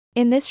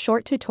In this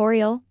short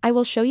tutorial, I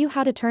will show you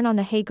how to turn on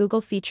the Hey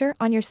Google feature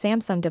on your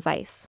Samsung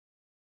device.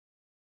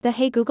 The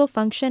Hey Google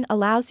function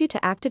allows you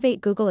to activate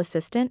Google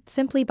Assistant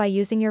simply by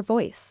using your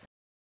voice.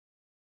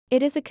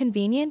 It is a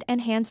convenient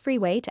and hands-free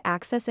way to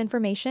access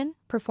information,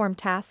 perform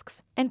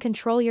tasks, and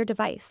control your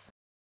device.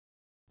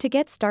 To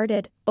get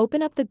started,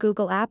 open up the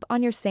Google app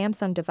on your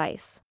Samsung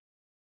device.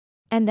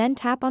 And then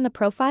tap on the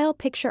profile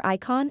picture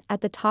icon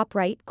at the top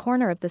right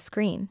corner of the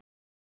screen.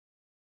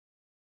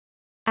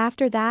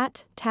 After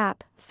that,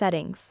 tap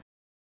Settings.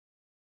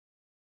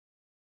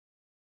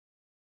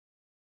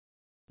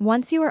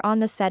 Once you are on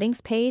the Settings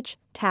page,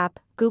 tap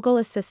Google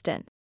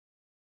Assistant.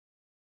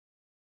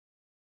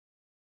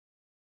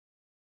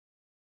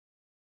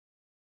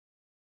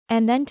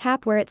 And then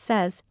tap where it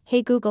says,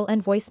 Hey Google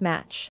and Voice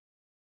Match.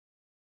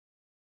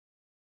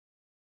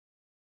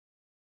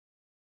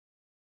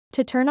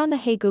 To turn on the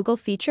Hey Google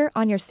feature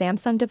on your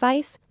Samsung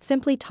device,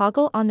 simply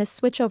toggle on this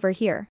switch over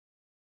here.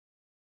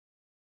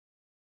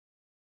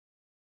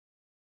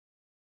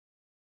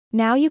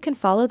 Now you can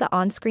follow the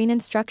on-screen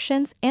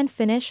instructions and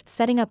finish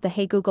setting up the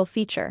Hey Google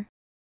feature.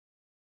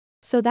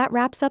 So that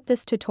wraps up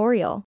this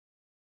tutorial.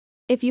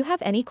 If you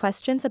have any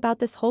questions about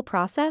this whole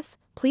process,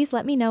 please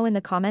let me know in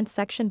the comments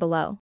section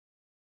below.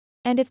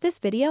 And if this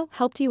video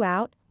helped you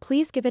out,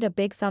 please give it a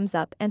big thumbs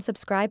up and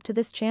subscribe to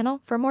this channel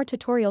for more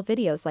tutorial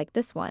videos like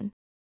this one.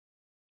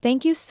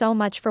 Thank you so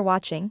much for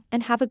watching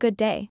and have a good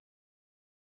day.